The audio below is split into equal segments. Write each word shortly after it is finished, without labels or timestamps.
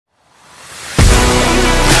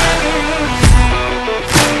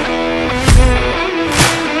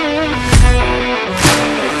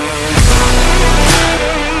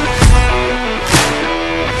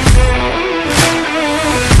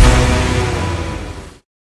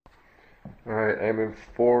I'm in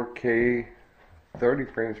 4K, 30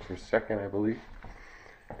 frames per second, I believe.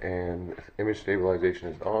 And image stabilization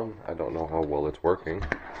is on. I don't know how well it's working,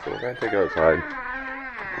 so we're gonna take it outside.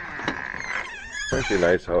 It's actually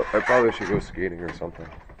nice out. I probably should go skating or something.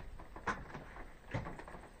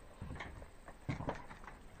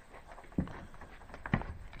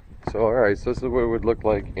 So alright, so this is what it would look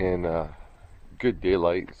like in a good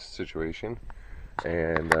daylight situation.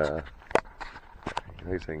 And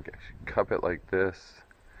I think I should cup it like this.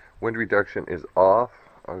 Wind reduction is off.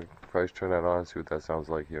 I'll probably turn that on and see what that sounds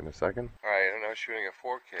like here in a second. Alright, I'm now shooting at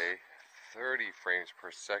 4K, 30 frames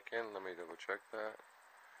per second. Let me double check that.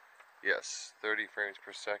 Yes, 30 frames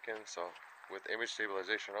per second. So with image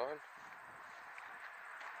stabilization on.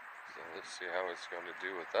 So let's see how it's going to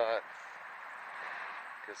do with that.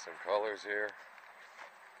 Get some colors here.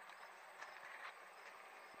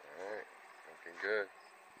 Alright, looking good.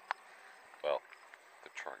 Well,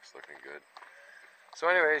 the truck's looking good. So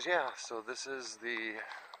anyways, yeah, so this is the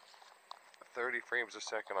 30 frames a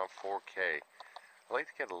second on 4K. I like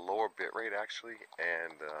to get a lower bit rate actually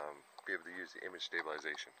and be able to use the image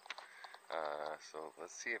stabilization. So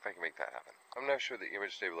let's see if I can make that happen. I'm not sure the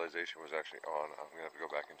image stabilization was actually on. I'm going to have to go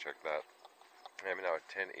back and check that. I'm now at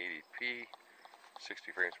 1080p,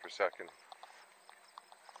 60 frames per second.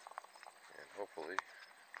 And hopefully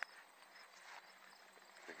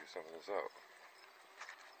figure some of this out.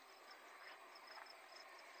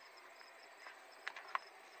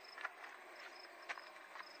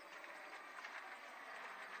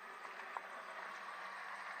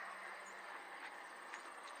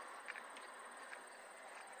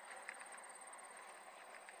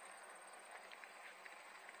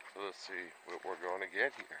 So let's see what we're going to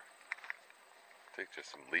get here. Take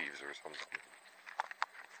just some leaves or something.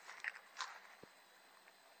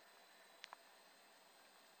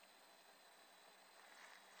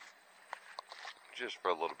 Just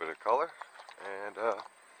for a little bit of color. And I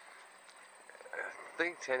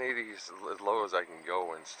think 1080 is as low as I can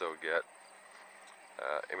go and still get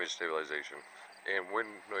image stabilization. And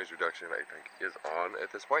wind noise reduction I think is on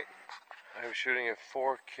at this point. I'm shooting at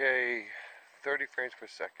 4K 30 frames per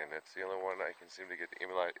second. That's the only one I can seem to get the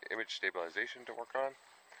image stabilization to work on.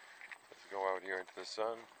 Let's go out here into the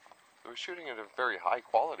sun. We're shooting at a very high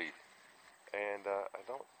quality, and I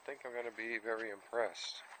don't think I'm going to be very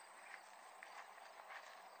impressed.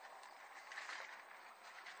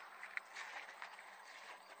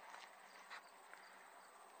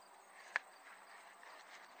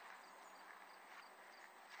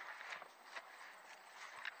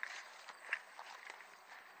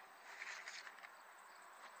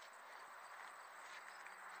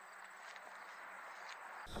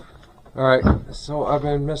 Alright, so I've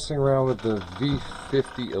been messing around with the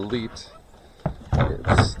V50 Elite.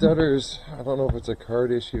 It stutters. I don't know if it's a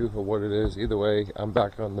card issue or what it is. Either way, I'm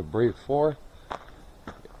back on the Brave 4.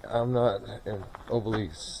 I'm not overly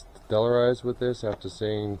stellarized with this after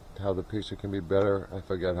seeing how the picture can be better. I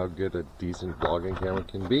forgot how good a decent vlogging camera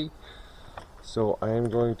can be. So I am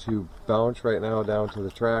going to bounce right now down to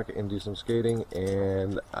the track and do some skating,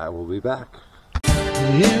 and I will be back.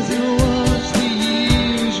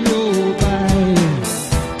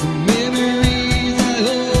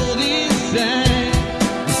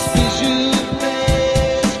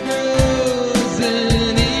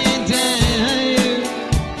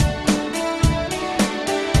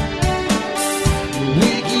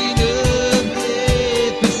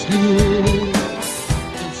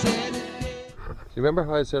 Remember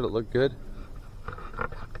how I said it looked good?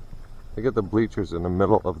 I get the bleachers in the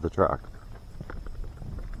middle of the track.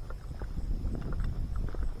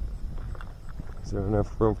 Is there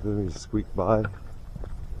enough room for me to squeak by?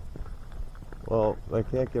 Well, I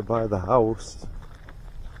can't get by the house.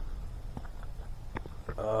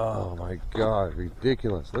 Oh my god,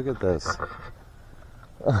 ridiculous. Look at this.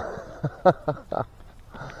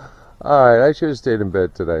 Alright, I should have stayed in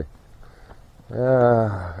bed today.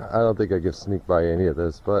 I don't think I can sneak by any of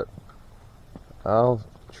this, but I'll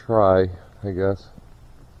try, I guess.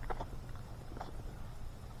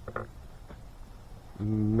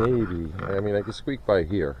 Maybe. I mean, I can squeak by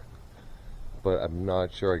here, but I'm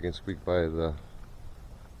not sure I can squeak by the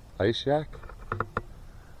ice shack.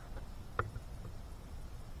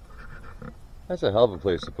 That's a hell of a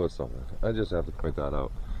place to put something. I just have to point that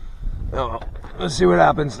out. Oh well, let's see what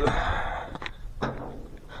happens.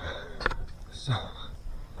 So,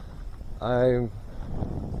 I'm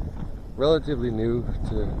relatively new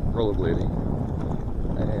to rollerblading,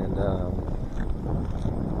 and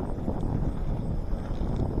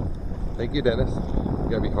thank you, Dennis. You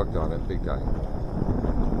gotta be hooked on it big time.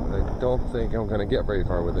 But I don't think I'm gonna get very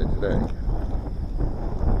far with it today,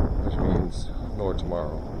 which means nor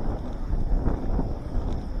tomorrow.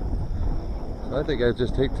 So I think I'd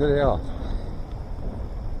just take today off.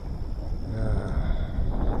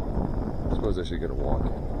 I suppose I should get a walk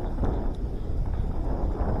in.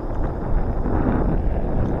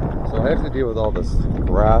 So I have to deal with all this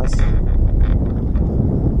grass,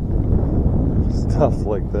 stuff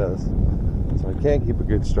like this. So I can't keep a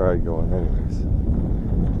good stride going anyways.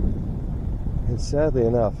 And sadly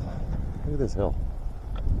enough, look at this hill.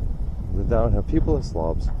 The downhill, people are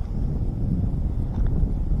slobs.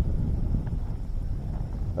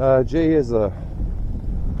 Jay is a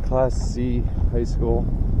Class C high school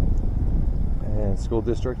and school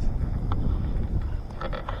district.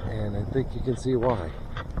 And I think you can see why.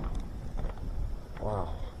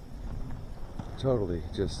 Wow. Totally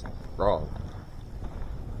just wrong.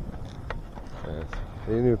 Yes.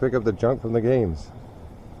 They didn't even pick up the junk from the games.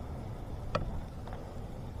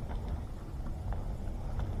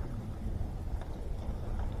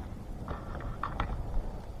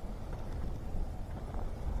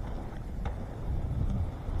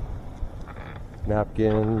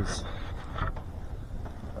 Napkins.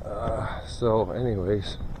 So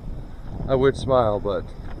anyways, I would smile, but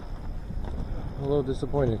I'm a little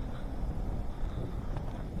disappointed.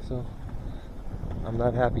 So I'm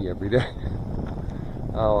not happy every day.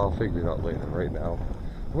 I'll figure it out later. Right now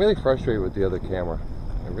I'm really frustrated with the other camera.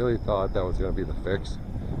 I really thought that was going to be the fix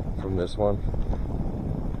from this one,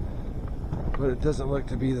 but it doesn't look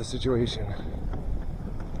to be the situation.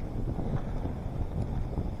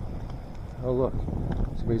 Oh look,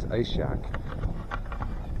 somebody's ice shack.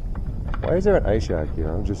 Why is there an ice shack here?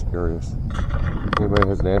 I'm just curious. Anybody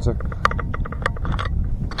has an answer?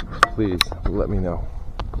 Please let me know.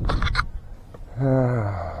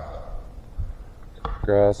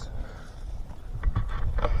 Grass.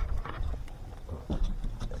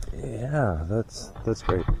 Yeah, that's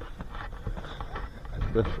great.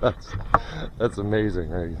 That's amazing,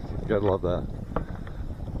 right? You gotta love that.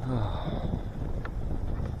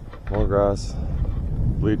 More grass,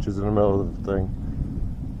 bleachers in the middle of the thing.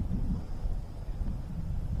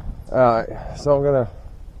 So I'm gonna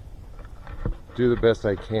do the best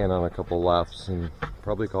I can on a couple laps and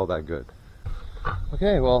probably call that good.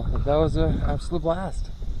 Okay, well, that was an absolute blast.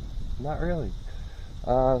 Not really.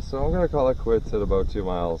 So I'm gonna call it quits at about 2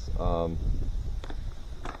 miles.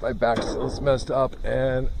 My back's still messed up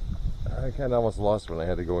and I kind of almost lost when I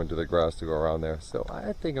had to go into the grass to go around there. So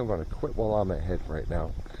I think I'm gonna quit while I'm ahead right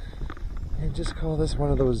now and just call this one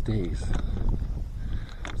of those days.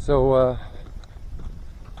 So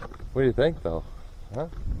what do you think though? Huh?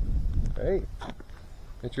 Hey,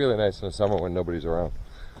 it's really nice in the summer when nobody's around.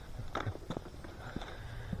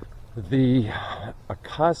 The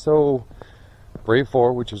Akaso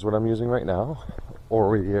V50, which is what I'm using right now,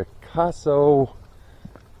 or the Akaso,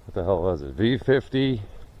 what the hell was it? V50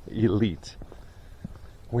 Elite.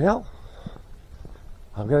 Well,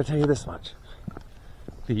 I'm going to tell you this much.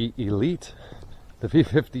 The Elite, the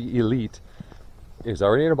V50 Elite, is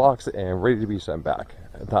already in a box and ready to be sent back.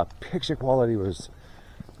 The picture quality was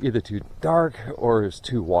either too dark or it was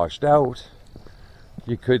too washed out.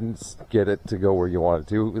 You couldn't get it to go where you wanted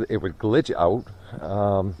to. It would glitch out.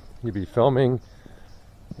 You'd be filming.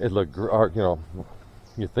 It looked, you know,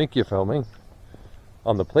 you think you're filming.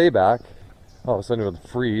 On the playback, all of a sudden it would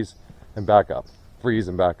freeze and back up. Freeze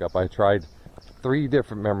and back up. I tried 3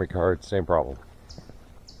 different memory cards, same problem.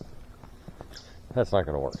 That's not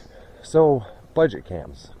going to work. So, budget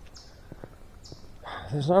cams.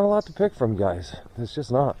 There's not a lot to pick from, guys. There's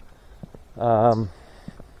just not.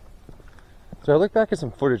 So I look back at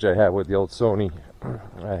some footage I had with the old Sony.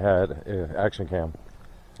 I had action cam.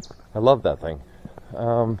 I love that thing.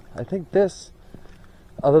 I think this,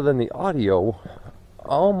 other than the audio,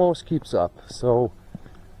 almost keeps up. So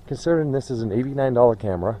considering this is an $89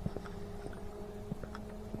 camera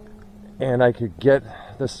and I could get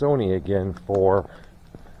the Sony again for,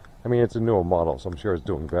 I mean, it's a newer model, so I'm sure it's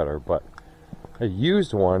doing better, but a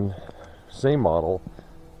used one, same model,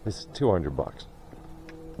 is 200 bucks.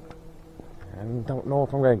 I don't know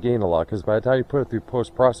if I'm going to gain a lot, because by the time you put it through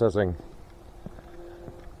post-processing,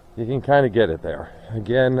 you can kind of get it there.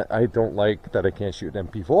 Again, I don't like that I can't shoot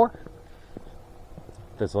MP4.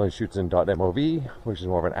 This only shoots in .mov, which is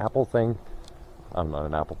more of an Apple thing. I'm not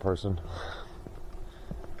an Apple person.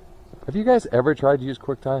 Have you guys ever tried to use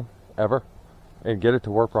QuickTime? Ever? And get it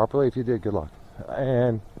to work properly? If you did, good luck.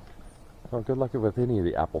 And well, good luck with any of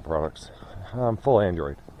the Apple products. I'm full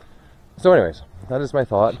Android. So anyways, that is my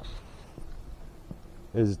thought.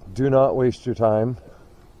 Is do not waste your time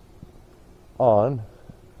on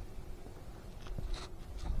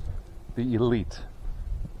the Elite.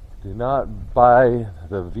 Do not buy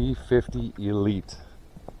the V50 Elite.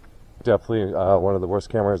 Definitely one of the worst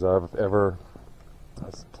cameras I've ever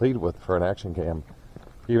played with for an action cam.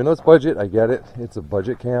 Even though it's budget, I get it. It's a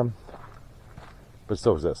budget cam. But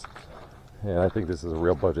so is this. And I think this is a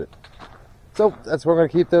real budget. So that's where I'm going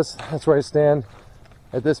to keep this. That's where I stand.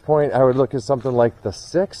 At this point, I would look at something like the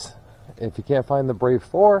 6. If you can't find the Brave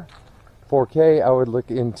 4, 4K, I would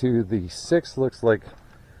look into the 6. Looks like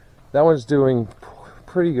that one's doing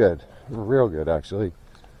pretty good. Real good, actually.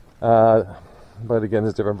 But again,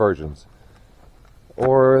 there's different versions.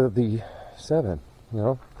 Or the 7, you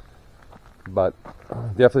know. But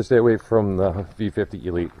definitely stay away from the V50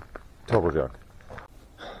 Elite. Total junk.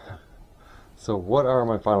 So what are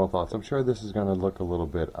my final thoughts? I'm sure this is going to look a little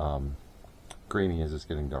bit grainy as it's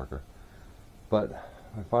getting darker. But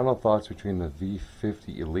my final thoughts between the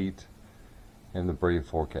V50 Elite and the Brave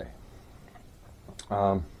 4K.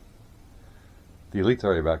 The Elite's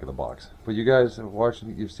already back in the box. But you guys have watched,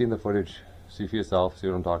 you've seen the footage, see for yourself, see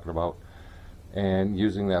what I'm talking about. And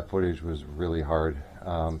using that footage was really hard.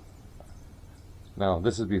 Now,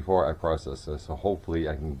 this is before I process this, so hopefully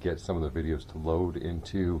I can get some of the videos to load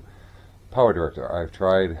into Power Director. I've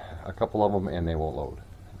tried a couple of them and they won't load.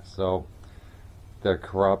 So they're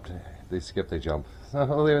corrupt, they skip, they jump. So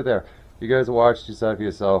I'll leave it there. You guys watch, decide for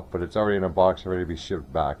yourself, but it's already in a box, ready to be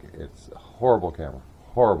shipped back. It's a horrible camera.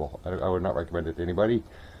 Horrible. I would not recommend it to anybody.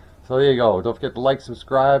 So there you go. Don't forget to like,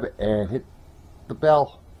 subscribe, and hit the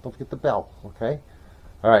bell. Don't forget the bell, okay?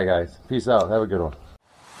 Alright guys, peace out. Have a good one.